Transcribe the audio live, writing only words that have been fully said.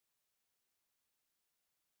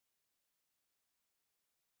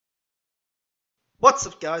What's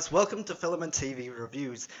up guys, welcome to Film and TV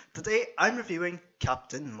Reviews. Today I'm reviewing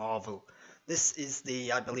Captain Marvel. This is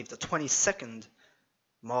I believe the 22nd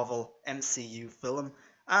Marvel MCU film,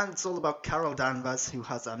 and it's all about Carol Danvers, who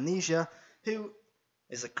has amnesia, who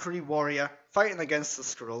is a Kree warrior fighting against the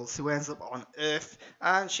Skrulls, who ends up on Earth,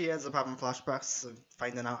 and she ends up having flashbacks and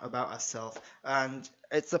finding out about herself, and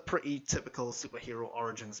it's a pretty typical superhero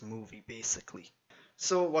origins movie basically.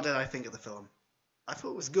 So what did I think of the film? I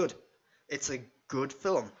thought it was good. It's a good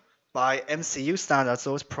film. By MCU standards,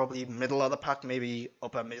 so it's probably middle of the pack, maybe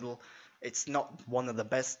upper middle. It's not one of the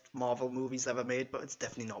best Marvel movies ever made, but it's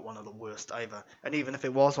definitely not one of the worst either. And even if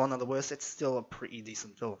it was one of the worst, it's still a pretty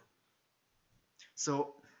decent film.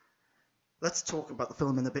 So let's talk about the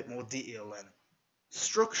film in a bit more detail then.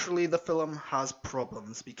 Structurally, the film has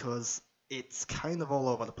problems because it's kind of all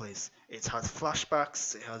over the place. It has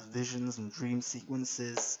flashbacks, it has visions and dream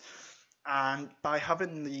sequences, and by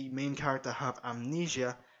having the main character have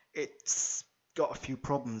amnesia, it's got a few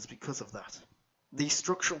problems because of that. The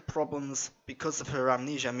structural problems because of her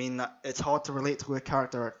amnesia mean that it's hard to relate to her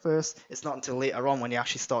character at first. It's not until later on when you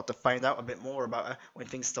actually start to find out a bit more about her, when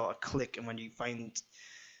things start to click, and when you find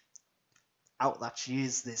out that she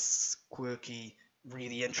is this quirky,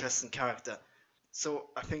 really interesting character.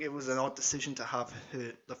 So I think it was an odd decision to have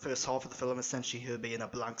her, the first half of the film, essentially her being a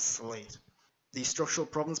blank slate. The structural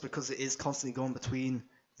problems, because it is constantly going between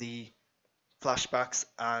the flashbacks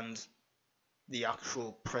and the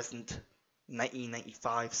actual present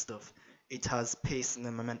 1995 stuff. It has pacing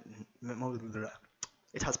and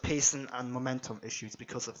momentum issues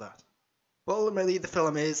because of that. But ultimately, the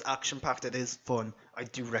film is action-packed. It is fun. I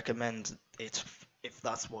do recommend it if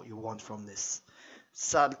that's what you want from this.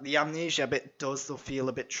 Sad, the amnesia bit does though feel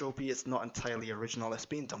a bit tropey. It's not entirely original. It's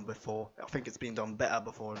been done before. I think it's been done better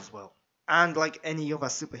before as well. And like any other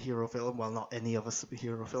superhero film, well, not any other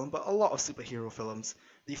superhero film, but a lot of superhero films,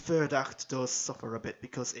 the third act does suffer a bit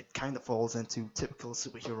because it kind of falls into typical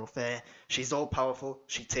superhero fare. She's all powerful,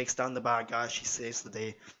 she takes down the bad guy, she saves the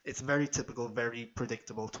day. It's very typical, very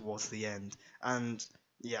predictable towards the end. And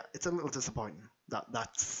yeah, it's a little disappointing that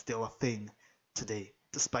that's still a thing today,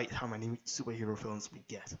 despite how many superhero films we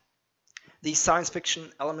get. The science fiction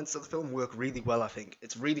elements of the film work really well, I think.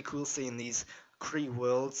 It's really cool seeing these Kree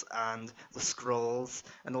worlds and the Skrulls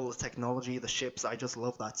and all the technology, the ships. I just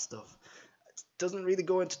love that stuff. It doesn't really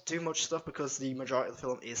go into too much stuff because the majority of the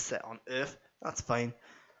film is set on Earth. That's fine.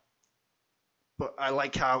 But I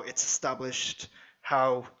like how it's established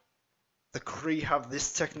how the Kree have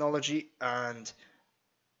this technology and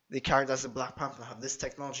the characters in Black Panther have this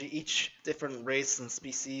technology. Each different race and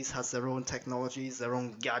species has their own technologies, their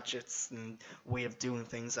own gadgets and way of doing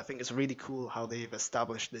things. I think it's really cool how they've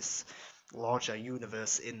established this larger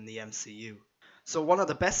universe in the MCU. So one of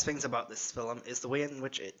the best things about this film is the way in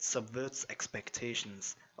which it subverts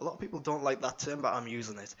expectations. A lot of people don't like that term, but I'm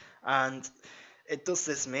using it. And it does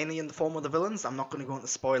this mainly in the form of the villains. I'm not going to go into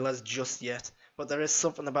spoilers just yet, but there is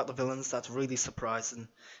something about the villains that's really surprising.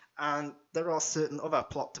 And there are certain other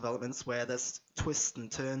plot developments where there's twists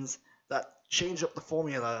and turns that change up the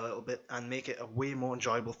formula a little bit and make it a way more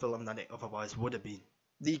enjoyable film than it otherwise would have been.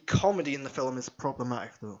 The comedy in the film is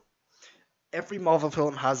problematic though. Every Marvel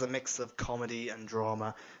film has a mix of comedy and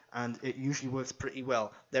drama, and it usually works pretty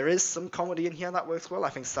well. There is some comedy in here that works well. I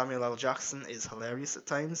think Samuel L. Jackson is hilarious at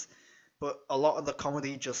times, but a lot of the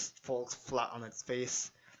comedy just falls flat on its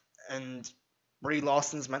face, and Brie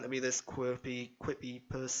Larson's meant to be this quirky, quippy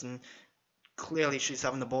person. Clearly she's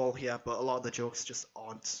having the ball here, but a lot of the jokes just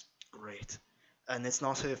aren't great. And it's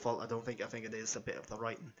not her fault, I don't think. I think it is a bit of the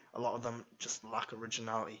writing. A lot of them just lack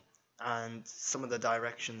originality. And some of the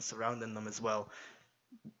directions surrounding them as well.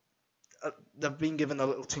 They've been given a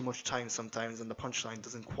little too much time sometimes, and the punchline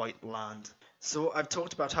doesn't quite land. So I've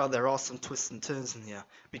talked about how there are some twists and turns in here.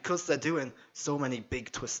 Because they're doing so many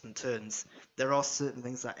big twists and turns, there are certain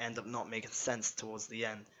things that end up not making sense towards the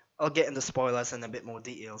end. I'll get into spoilers and a bit more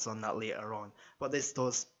details on that later on, but this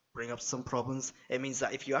does bring up some problems. It means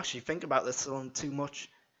that if you actually think about this film too much,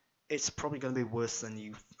 it's probably going to be worse than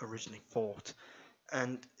you originally thought.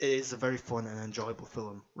 And it is a very fun and enjoyable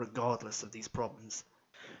film, regardless of these problems.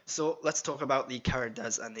 So let's talk about the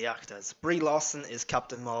characters and the actors. Brie Larson is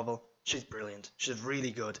Captain Marvel. She's brilliant. She's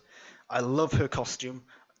really good. I love her costume.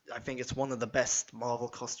 I think it's one of the best Marvel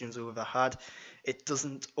costumes we've ever had. It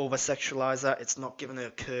doesn't over-sexualize her. It's not giving her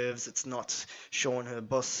curves. It's not showing her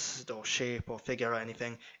bust or shape or figure or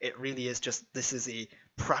anything. It really is just, this is a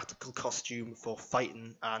practical costume for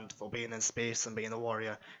fighting and for being in space and being a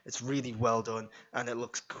warrior. It's really well done and it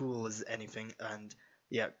looks cool as anything. And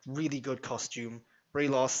yeah, really good costume. Brie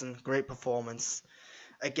Larson, great performance.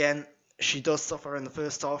 Again, she does suffer in the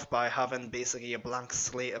first half by having basically a blank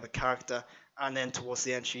slate of a character, and then towards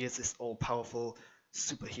the end she is this all-powerful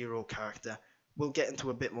superhero character. We'll get into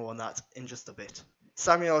a bit more on that in just a bit.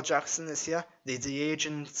 Samuel L. Jackson is here. The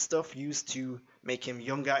de-aging stuff used to make him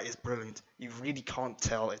younger is brilliant. You really can't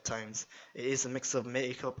tell at times. It is a mix of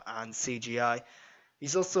makeup and CGI.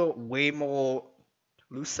 He's also way more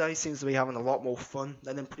looser. He seems to be having a lot more fun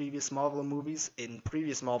than in previous Marvel movies. In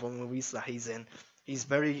previous Marvel movies that he's in, he's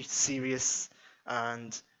very serious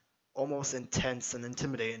and almost intense and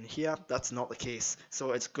intimidating. Here, that's not the case.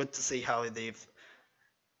 So it's good to see how they've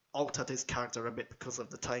altered his character a bit because of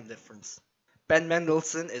the time difference. Ben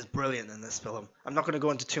Mendelsohn is brilliant in this film. I'm not going to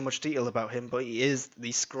go into too much detail about him, but he is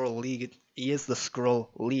the Skrull lead. He is the Skrull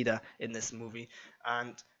leader in this movie,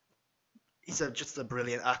 and he's just a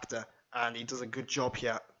brilliant actor, and he does a good job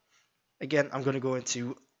here. Again, I'm going to go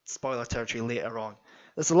into spoiler territory later on.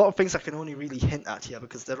 There's a lot of things I can only really hint at here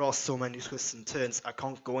because there are so many twists and turns. I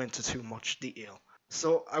can't go into too much detail.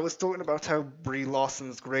 So I was talking about how Brie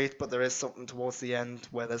Larson's great, but there is something towards the end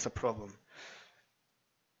where there's a problem.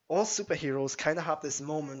 All superheroes kind of have this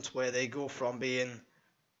moment where they go from being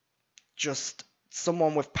just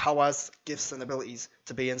someone with powers, gifts, and abilities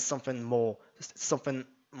to being something more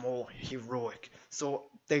heroic. So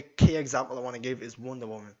the key example I want to give is Wonder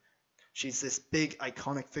Woman. She's this big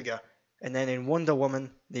iconic figure, and then in Wonder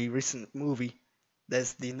Woman, the recent movie,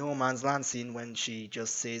 there's the no man's land scene when she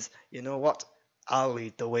just says, "You know what? I'll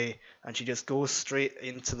lead the way," and she just goes straight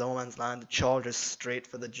into no man's land, charges straight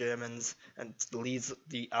for the Germans, and leads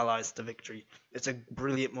the Allies to victory. It's a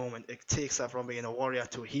brilliant moment. It takes her from being a warrior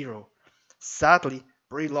to a hero. Sadly,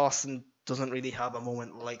 Brie Larson doesn't really have a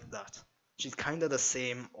moment like that. She's kind of the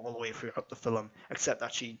same all the way throughout the film, except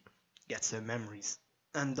that she gets her memories.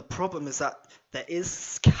 And the problem is that there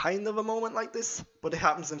is kind of a moment like this, but it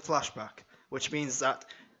happens in flashback, which means that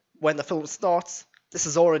when the film starts, this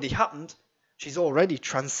has already happened. She's already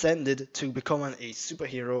transcended to becoming a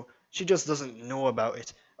superhero. She just doesn't know about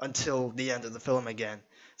it until the end of the film again.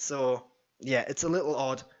 So, yeah, it's a little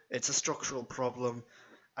odd. It's a structural problem.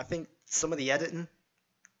 I think some of the editing,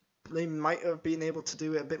 they might have been able to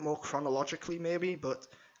do it a bit more chronologically, maybe, but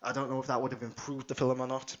I don't know if that would have improved the film or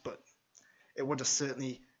not, but it would have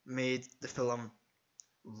certainly made the film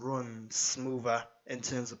run smoother in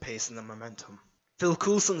terms of pacing and momentum. Phil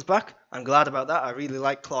Coulson's back. I'm glad about that. I really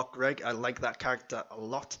like Clark Gregg. I like that character a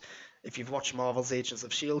lot. If you've watched Marvel's Agents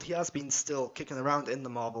of S.H.I.E.L.D., he has been still kicking around in the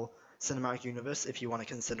Marvel Cinematic Universe. If you want to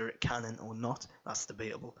consider it canon or not, that's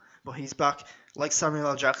debatable. But he's back. Like Samuel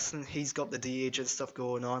L. Jackson, he's got the de-aging stuff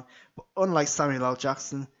going on. But unlike Samuel L.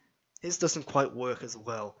 Jackson, his doesn't quite work as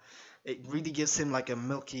well. It really gives him like a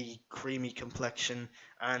milky, creamy complexion,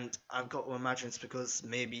 and I've got to imagine it's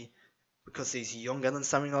because he's younger than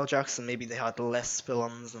Samuel L. Jackson, maybe they had less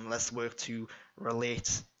films and less work to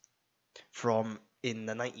relate from in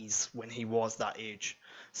the 90s when he was that age.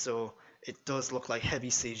 So it does look like heavy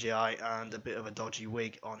CGI and a bit of a dodgy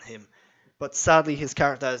wig on him. But sadly, his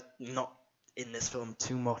character is not in this film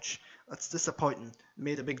too much. That's disappointing.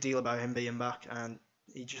 Made a big deal about him being back, and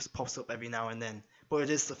he just pops up every now and then. But it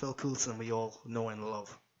is the Phil Coulson we all know and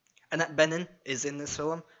love. Annette Bening is in this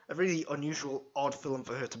film. A really unusual, odd film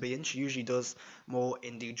for her to be in. She usually does more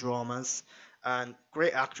indie dramas. And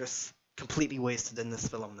great actress, completely wasted in this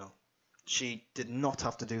film though. She did not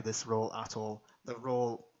have to do this role at all. The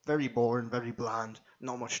role, very boring, very bland,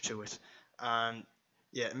 not much to it. And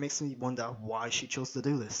yeah, it makes me wonder why she chose to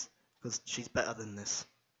do this. Because she's better than this.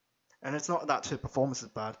 And it's not that her performance is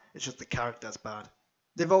bad, it's just the character's bad.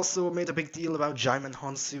 They've also made a big deal about Djimon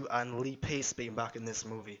Hounsou and Lee Pace being back in this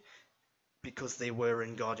movie because they were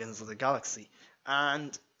in Guardians of the Galaxy.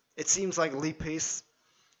 And it seems like Lee Pace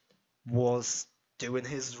was doing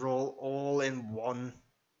his role all in one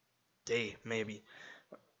day, maybe.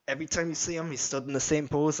 Every time you see him, he's stood in the same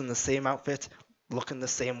pose, in the same outfit, looking the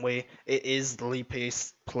same way. It is Lee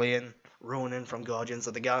Pace playing Ronan from Guardians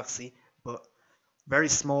of the Galaxy, but very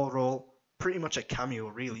small role, pretty much a cameo,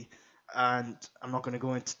 really. And I'm not going to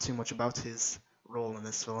go into too much about his role in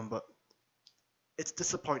this film, but it's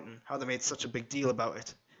disappointing how they made such a big deal about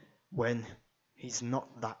it when he's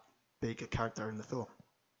not that big a character in the film.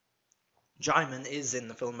 Djimon is in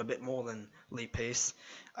the film a bit more than Lee Pace,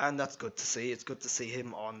 and that's good to see. It's good to see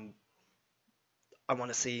him on, I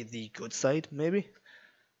want to say, the good side, maybe?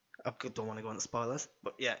 I don't want to go into spoilers,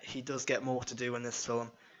 but yeah, he does get more to do in this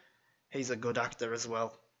film. He's a good actor as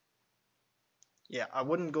well. Yeah, I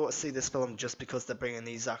wouldn't go to see this film just because they're bringing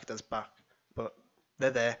these actors back, but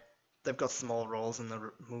they're there. They've got small roles in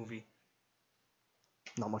the movie.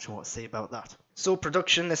 Not much more to say about that. So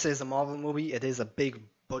production, this is a Marvel movie. It is a big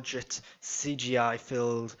budget, CGI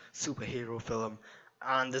filled superhero film,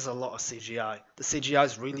 and there's a lot of CGI. The CGI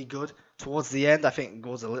is really good. Towards the end, I think it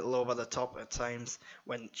goes a little over the top at times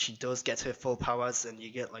when she does get her full powers, and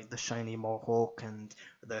you get like the shiny Mohawk and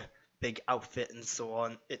the big outfit and so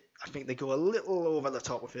on. I think they go a little over the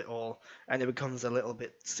top with it all, and it becomes a little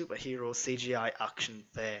bit superhero CGI action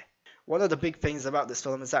fair. One of the big things about this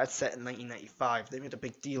film is that it's set in 1995. They made a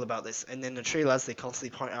big deal about this, and in the trailers they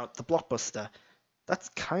constantly point out the blockbuster. That's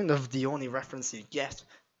kind of the only reference you get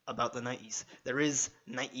about the 90s. There is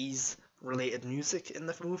 90s related music in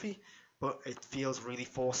the movie, but it feels really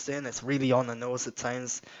forced in. It's really on the nose at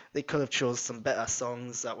times. They could have chose some better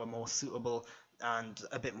songs that were more suitable and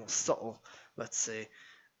a bit more subtle, let's say.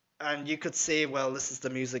 And you could say, well, this is the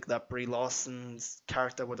music that Brie Larson's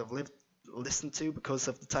character would have listened to because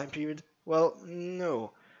of the time period. Well,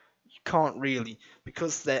 no, you can't really,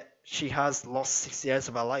 because she has lost 6 years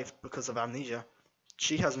of her life because of amnesia.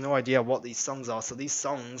 She has no idea what these songs are, so these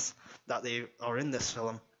songs that they are in this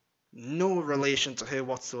film, no relation to her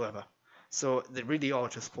whatsoever. So they really are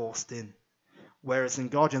just forced in. Whereas in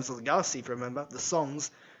Guardians of the Galaxy, if you remember, the songs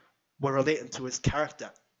were related to his character.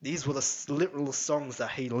 These were the literal songs that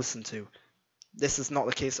he listened to. This is not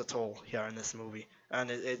the case at all here in this movie, and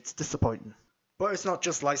it's disappointing. But it's not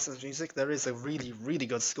just licensed music, there is a really, really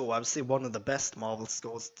good score. I would say one of the best Marvel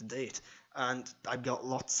scores to date, and I got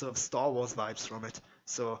lots of Star Wars vibes from it,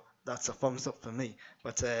 so that's a thumbs up for me.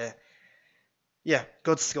 But yeah,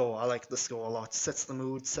 good score. I like the score a lot. Sets the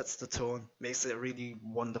mood, sets the tone, makes it really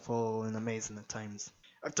wonderful and amazing at times.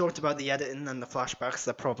 I've talked about the editing and the flashbacks.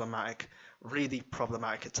 They're problematic, really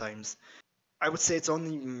problematic at times. I would say it's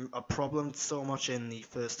only a problem so much in the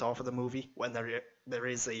first half of the movie when there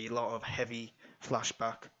is a lot of heavy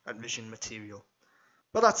flashback and vision material.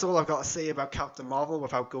 But that's all I've got to say about Captain Marvel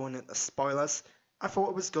without going into spoilers. I thought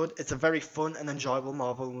it was good. It's a very fun and enjoyable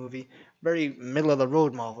Marvel movie. Very middle of the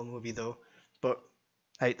road Marvel movie though. But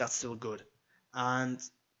hey, that's still good. And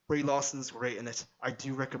Brie Larson's great in it. I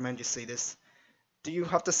do recommend you see this. Do you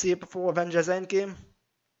have to see it before Avengers Endgame?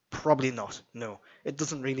 Probably not. No, it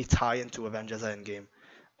doesn't really tie into Avengers Endgame.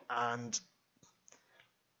 And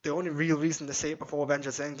the only real reason to see it before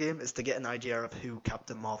Avengers Endgame is to get an idea of who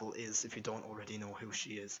Captain Marvel is if you don't already know who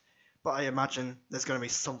she is. But I imagine there's going to be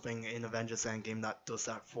something in Avengers Endgame that does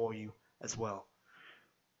that for you as well.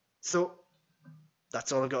 So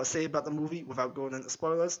that's all I've got to say about the movie without going into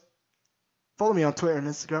spoilers. Follow me on Twitter and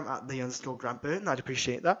Instagram at @the_Grant Burton. I'd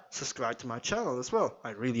appreciate that. Subscribe to my channel as well.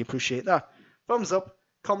 I really appreciate that. Thumbs up,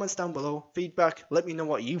 comments down below, feedback. Let me know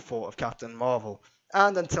what you thought of Captain Marvel.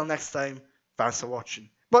 And until next time, thanks for watching.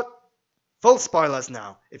 But full spoilers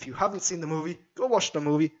now. If you haven't seen the movie, go watch the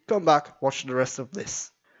movie. Come back, watch the rest of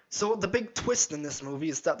this. So the big twist in this movie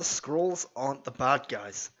is that the Skrulls aren't the bad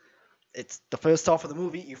guys. It's the first half of the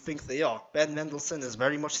movie, you think they are. Ben Mendelsohn is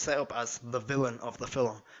very much set up as the villain of the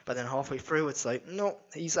film. But then halfway through, it's like, no,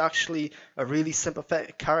 he's actually a really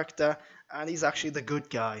sympathetic character, and he's actually the good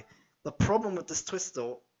guy. The problem with this twist,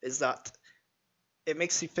 though, is that it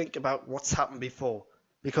makes you think about what's happened before.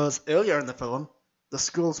 Because earlier in the film, the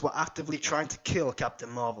Skrulls were actively trying to kill Captain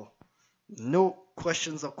Marvel. No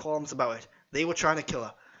questions or qualms about it. They were trying to kill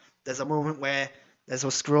her. There's a moment where there's a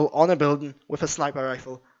Skrull on a building with a sniper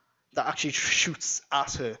rifle that actually shoots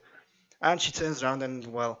at her. And she turns around and,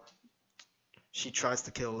 well, she tries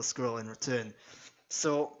to kill the Skrull in return.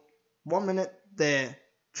 So, one minute they're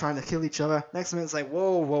trying to kill each other. Next minute it's like,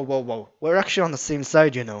 whoa, whoa, whoa, whoa. We're actually on the same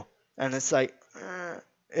side, you know. And it's like,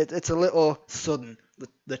 it's a little sudden,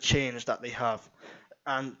 the change that they have.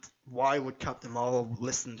 And why would Captain Marvel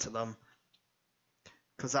listen to them?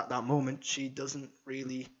 Because at that moment, she doesn't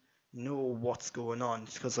really know what's going on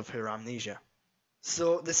because of her amnesia.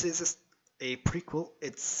 So this is a prequel.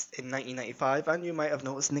 It's in 1995, and you might have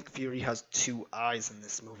noticed Nick Fury has two eyes in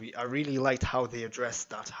this movie. I really liked how they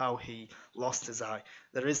addressed that, how he lost his eye.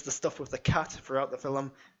 There is the stuff with the cat throughout the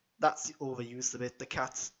film. That's overused a bit.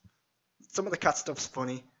 Some of the cat stuff's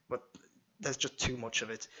funny, but there's just too much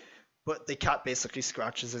of it. But the cat basically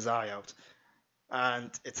scratches his eye out.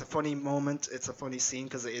 And it's a funny moment, it's a funny scene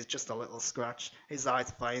because it is just a little scratch. His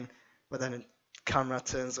eye's fine, but then the camera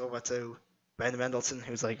turns over to Ben Mendelsohn,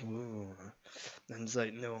 who's like, ooh. And he's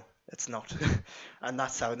like, no, it's not. And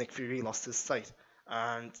that's how Nick Fury lost his sight.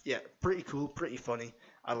 And yeah, pretty cool, pretty funny.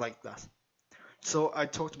 I like that. So I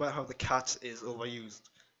talked about how the cat is overused.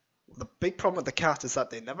 The big problem with the cat is that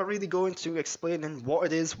they never really go into explaining what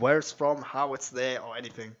it is, where it's from, how it's there, or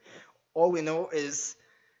anything. All we know is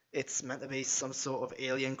it's meant to be some sort of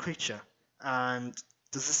alien creature. And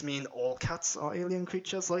does this mean all cats are alien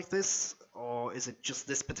creatures like this? or is it just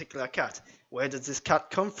this particular cat? Where does this cat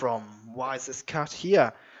come from? Why is this cat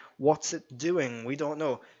here? What's it doing? We don't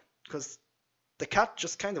know. Because the cat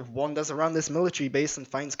just kind of wanders around this military base and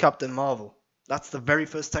finds Captain Marvel. That's the very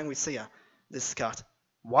first time we see her, this cat.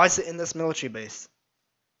 Why is it in this military base?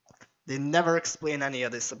 They never explain any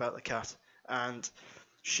of this about the cat. And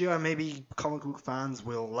sure, maybe comic book fans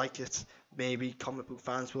will like it. Maybe comic book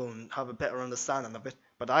fans will have a better understanding of it.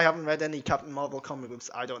 But I haven't read any Captain Marvel comic books.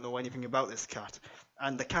 I don't know anything about this cat.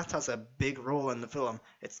 And the cat has a big role in the film.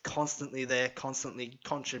 It's constantly there, constantly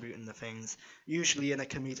contributing to things, usually in a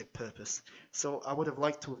comedic purpose. So I would have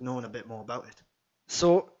liked to have known a bit more about it.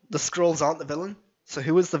 So the Skrulls aren't the villain. So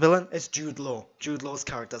who is the villain? It's Jude Law. Jude Law's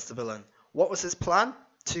character is the villain. What was his plan?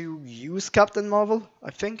 To use Captain Marvel,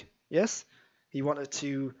 I think. Yes? He wanted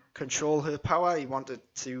to control her power. He wanted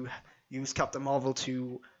to use Captain Marvel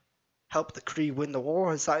to help the Kree win the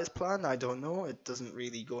war. Is that his plan? I don't know. It doesn't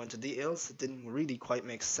really go into details. It didn't really quite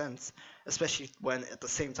make sense, especially when at the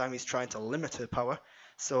same time he's trying to limit her power.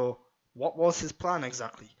 So what was his plan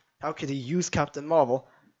exactly? How could he use Captain Marvel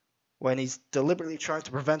when he's deliberately trying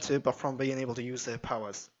to prevent her from being able to use her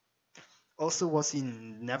powers? Also, was he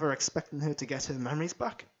never expecting her to get her memories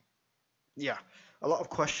back? Yeah, a lot of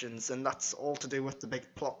questions, and that's all to do with the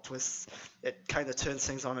big plot twists. It kind of turns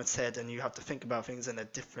things on its head, and you have to think about things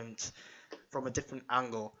from a different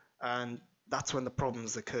angle, and that's when the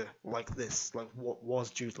problems occur, like this, like what was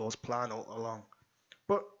Jude Law's plan all along.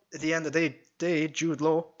 But at the end of the day, Jude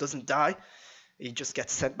Law doesn't die. He just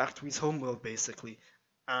gets sent back to his homeworld, basically,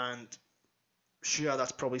 and sure,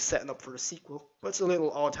 that's probably setting up for a sequel, but it's a little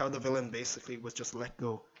odd how the villain basically was just let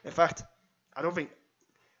go. In fact, I don't think,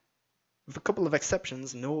 with a couple of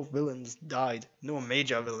exceptions, no villains died. No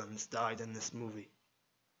major villains died in this movie.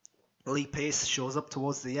 Lee Pace shows up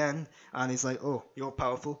towards the end, and he's like, oh, you're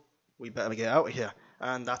powerful, we better get out of here.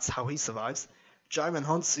 And that's how he survives. Djimon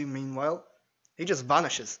Hounsou, meanwhile, he just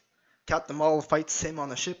vanishes. Captain Marvel fights him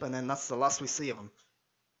on a ship, and then that's the last we see of him.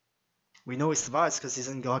 We know he survives because he's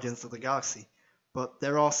in Guardians of the Galaxy. But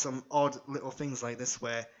there are some odd little things like this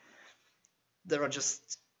where there are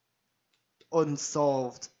just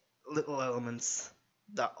unsolved little elements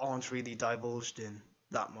that aren't really divulged in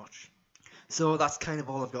that much. So that's kind of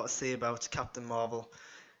all I've got to say about Captain Marvel.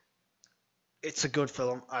 It's a good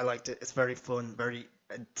film. I liked it. It's very fun, very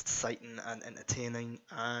exciting and entertaining,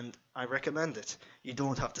 and I recommend it. You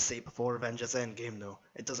don't have to see it before Avengers Endgame, though.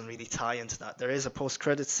 It doesn't really tie into that. There is a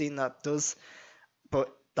post-credit scene that does,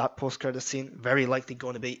 but that post-credit scene very likely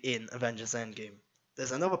going to be in Avengers Endgame.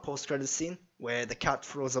 There's another post-credit scene where the cat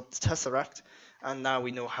throws up the Tesseract, and now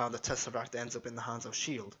we know how the Tesseract ends up in the hands of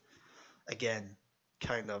S.H.I.E.L.D. Again,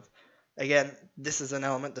 kind of. Again, this is an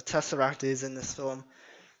element. The Tesseract is in this film.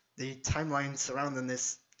 The timeline surrounding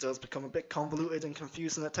this does become a bit convoluted and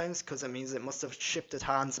confusing at times, because it means it must have shifted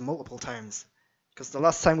hands multiple times. Because the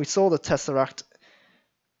last time we saw the Tesseract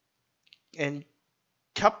in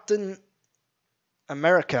Captain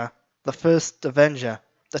America, the first Avenger,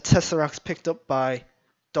 the Tesseract's picked up by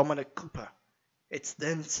Dominic Cooper. It's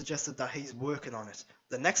then suggested that he's working on it.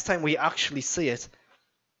 The next time we actually see it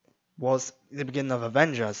was the beginning of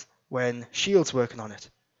Avengers, when S.H.I.E.L.D's working on it.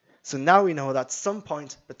 So now we know that at some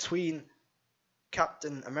point between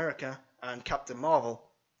Captain America and Captain Marvel,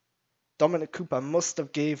 Dominic Cooper must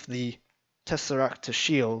have gave the Tesseract to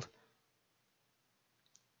S.H.I.E.L.D.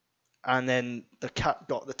 And then the cat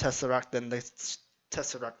got the Tesseract, and the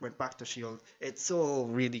Tesseract went back to S.H.I.E.L.D. It's all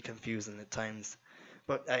really confusing at times.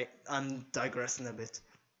 But I'm digressing a bit.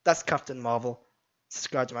 That's Captain Marvel.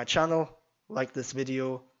 Subscribe to my channel, like this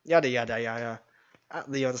video, yada yada yada.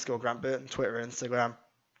 @the_Grant Burton, Twitter, Instagram.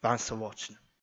 Thanks for watching.